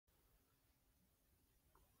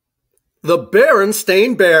The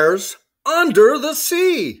Berenstain Bears under the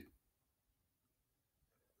sea.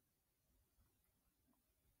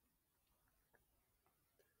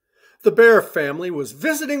 The bear family was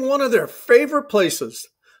visiting one of their favorite places,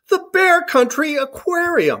 the Bear Country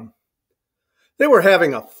Aquarium. They were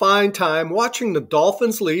having a fine time watching the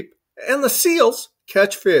dolphins leap and the seals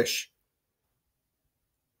catch fish.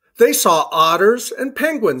 They saw otters and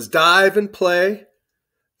penguins dive and play.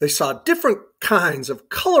 They saw different kinds of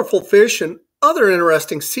colorful fish and other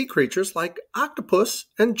interesting sea creatures like octopus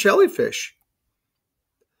and jellyfish.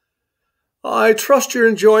 "I trust you're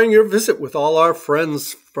enjoying your visit with all our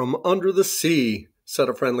friends from under the sea," said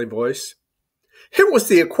a friendly voice. It was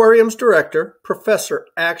the aquarium's director, Professor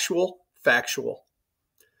Actual Factual.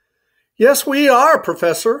 "Yes, we are,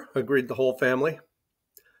 Professor," agreed the whole family.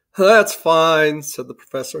 "That's fine," said the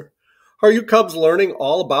professor. "Are you cubs learning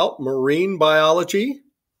all about marine biology?"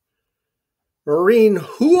 "Marine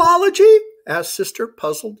whoology?" asked Sister,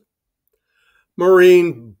 puzzled.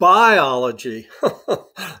 "Marine biology,"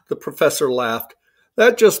 the professor laughed.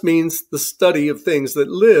 "That just means the study of things that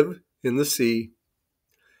live in the sea."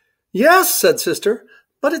 "Yes," said Sister,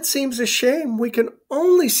 "but it seems a shame we can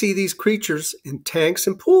only see these creatures in tanks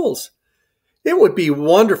and pools. It would be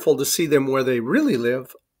wonderful to see them where they really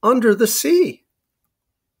live, under the sea."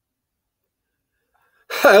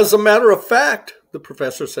 "As a matter of fact," the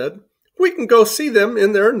professor said, "we can go see them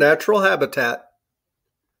in their natural habitat."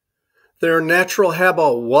 "Their natural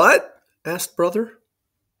what?" asked Brother.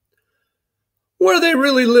 "Where they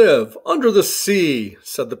really live, under the sea,"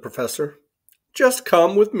 said the professor. "Just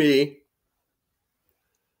come with me."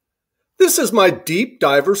 "This is my deep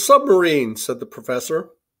diver submarine," said the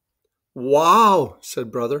professor. "Wow,"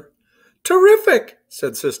 said Brother. "Terrific,"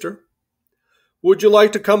 said Sister. "Would you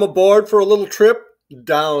like to come aboard for a little trip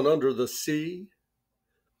down under the sea?"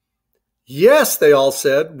 "Yes," they all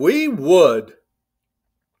said, "we would."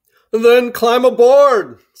 "Then climb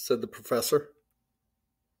aboard," said the professor.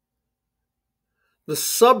 The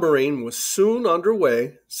submarine was soon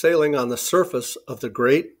underway, sailing on the surface of the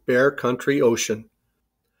great Bear Country Ocean.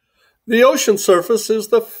 "The ocean surface is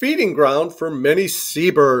the feeding ground for many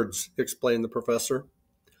seabirds," explained the professor.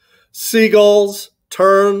 "Seagulls,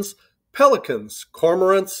 terns, pelicans,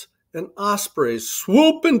 cormorants, and ospreys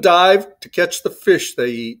swoop and dive to catch the fish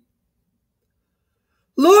they eat."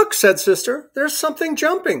 "Look," said Sister, "there's something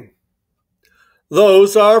jumping."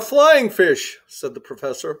 "Those are flying fish," said the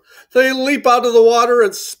professor. "They leap out of the water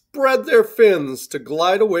and spread their fins to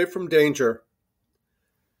glide away from danger."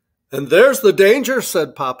 "And there's the danger,"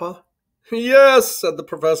 said Papa. "Yes," said the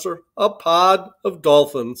professor, "a pod of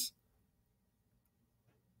dolphins."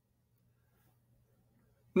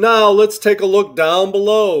 "Now let's take a look down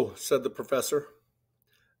below," said the professor.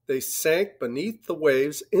 They sank beneath the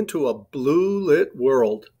waves into a blue-lit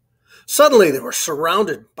world. Suddenly they were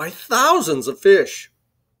surrounded by thousands of fish.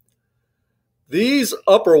 "These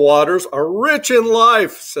upper waters are rich in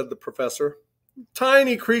life," said the professor.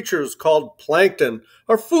 "Tiny creatures called plankton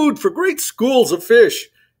are food for great schools of fish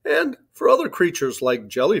and for other creatures like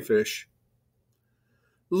jellyfish."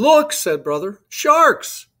 "Look," said Brother,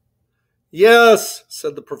 "sharks." "Yes,"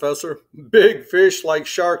 said the professor, "big fish like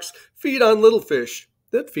sharks feed on little fish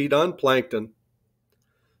that feed on plankton."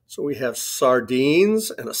 So we have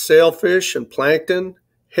sardines and a sailfish and plankton,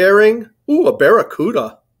 herring, a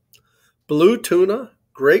barracuda, blue tuna,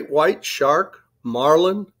 great white shark,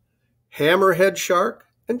 marlin, hammerhead shark,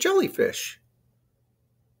 and jellyfish.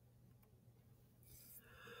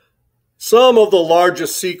 "Some of the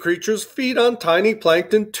largest sea creatures feed on tiny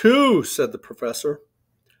plankton too," said the professor.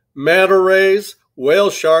 "Manta rays, whale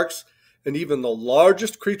sharks, and even the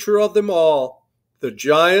largest creature of them all, the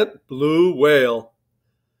giant blue whale."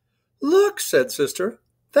 "Look," said Sister,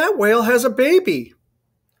 "that whale has a baby."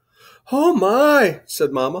 "Oh my,"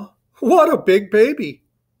 said Mama, "what a big baby."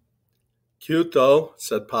 "Cute though,"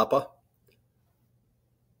 said Papa.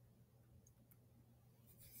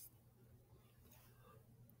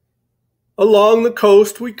 "Along the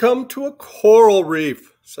coast we come to a coral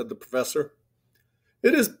reef," said the professor.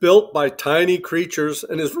 "It is built by tiny creatures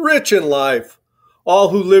and is rich in life. All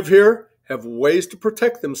who live here have ways to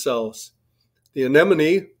protect themselves. The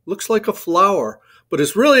anemone looks like a flower, but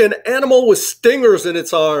is really an animal with stingers in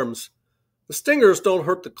its arms. The stingers don't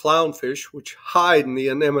hurt the clownfish, which hide in the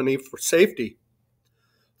anemone for safety.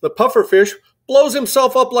 The pufferfish blows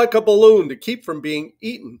himself up like a balloon to keep from being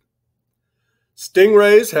eaten.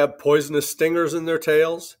 Stingrays have poisonous stingers in their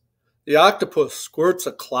tails. The octopus squirts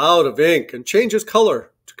a cloud of ink and changes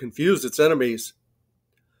color to confuse its enemies."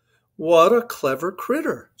 "What a clever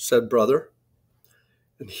critter," said Brother.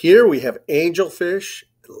 "And here we have angelfish,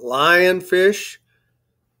 lionfish,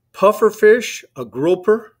 pufferfish, a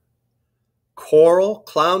grouper, coral,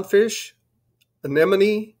 clownfish,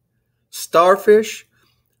 anemone, starfish,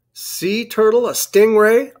 sea turtle, a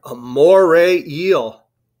stingray, a moray eel,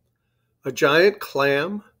 a giant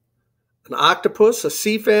clam, an octopus, a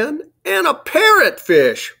sea fan, and a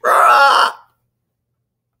parrotfish. Rah!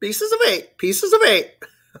 Pieces of 8, pieces of 8.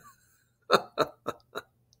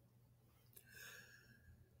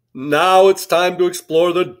 Now it's time to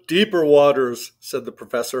explore the deeper waters, said the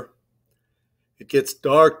professor. It gets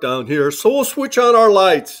dark down here, so we'll switch on our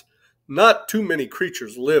lights. Not too many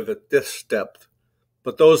creatures live at this depth,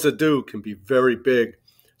 but those that do can be very big,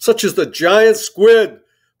 such as the giant squid,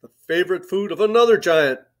 the favorite food of another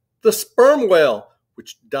giant, the sperm whale,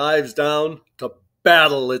 which dives down to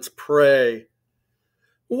battle its prey.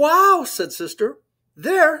 Wow, said Sister,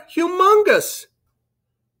 they're humongous.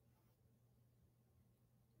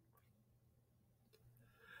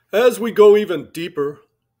 As we go even deeper,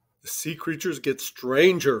 the sea creatures get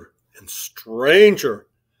stranger and stranger.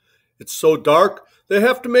 It's so dark, they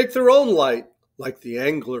have to make their own light, like the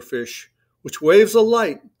anglerfish, which waves a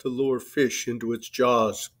light to lure fish into its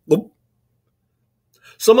jaws.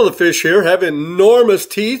 Some of the fish here have enormous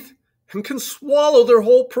teeth and can swallow their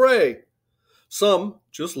whole prey. Some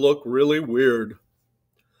just look really weird.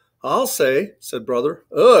 I'll say, said Brother,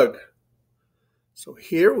 ugh. So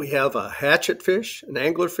here we have a hatchetfish, an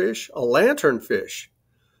anglerfish, a lanternfish,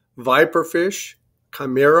 viperfish,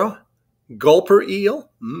 chimera, gulper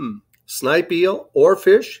eel, snipe eel,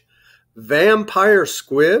 oarfish, vampire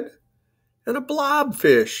squid, and a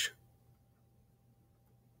blobfish.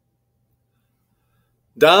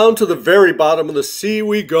 Down to the very bottom of the sea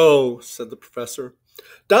we go, said the professor,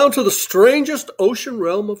 down to the strangest ocean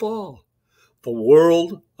realm of all, the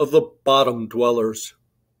world of the bottom dwellers.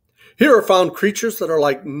 Here are found creatures that are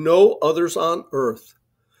like no others on earth.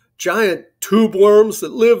 Giant tube worms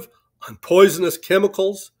that live on poisonous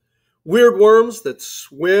chemicals, weird worms that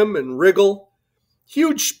swim and wriggle,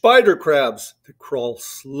 huge spider crabs that crawl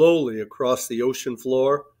slowly across the ocean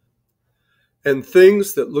floor, and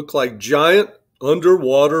things that look like giant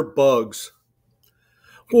underwater bugs.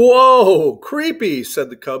 Whoa, creepy, said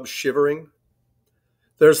the cub, shivering.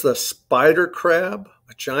 There's the spider crab,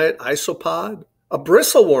 a giant isopod, a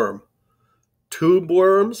bristleworm, tube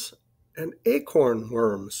worms, and acorn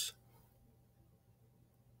worms.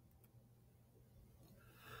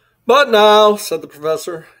 But now, said the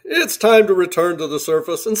professor, it's time to return to the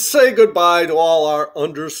surface and say goodbye to all our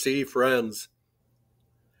undersea friends.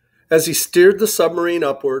 As he steered the submarine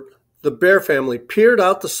upward, the bear family peered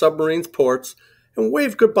out the submarine's ports and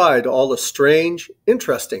waved goodbye to all the strange,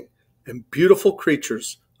 interesting, and beautiful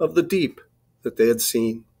creatures of the deep that they had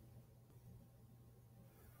seen.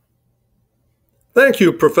 Thank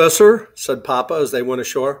you, Professor, said Papa as they went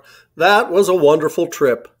ashore. That was a wonderful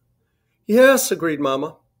trip. Yes, agreed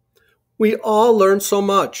Mama. We all learned so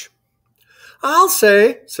much. I'll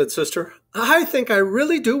say, said Sister, I think I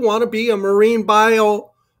really do want to be a marine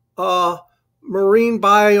bio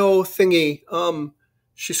thingy.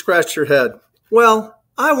 She scratched her head. Well,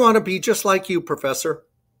 I want to be just like you, Professor.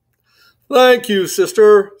 Thank you,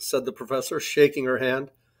 Sister, said the professor, shaking her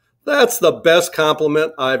hand. That's the best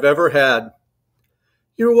compliment I've ever had.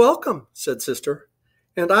 You're welcome, said Sister,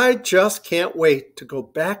 and I just can't wait to go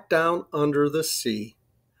back down under the sea.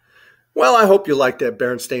 Well, I hope you liked that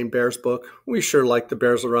Berenstain Bears book. We sure like the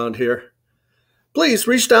bears around here. Please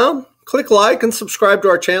reach down, click like, and subscribe to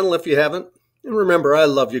our channel if you haven't. And remember, I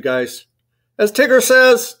love you guys. As Tigger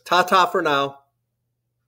says, ta-ta for now.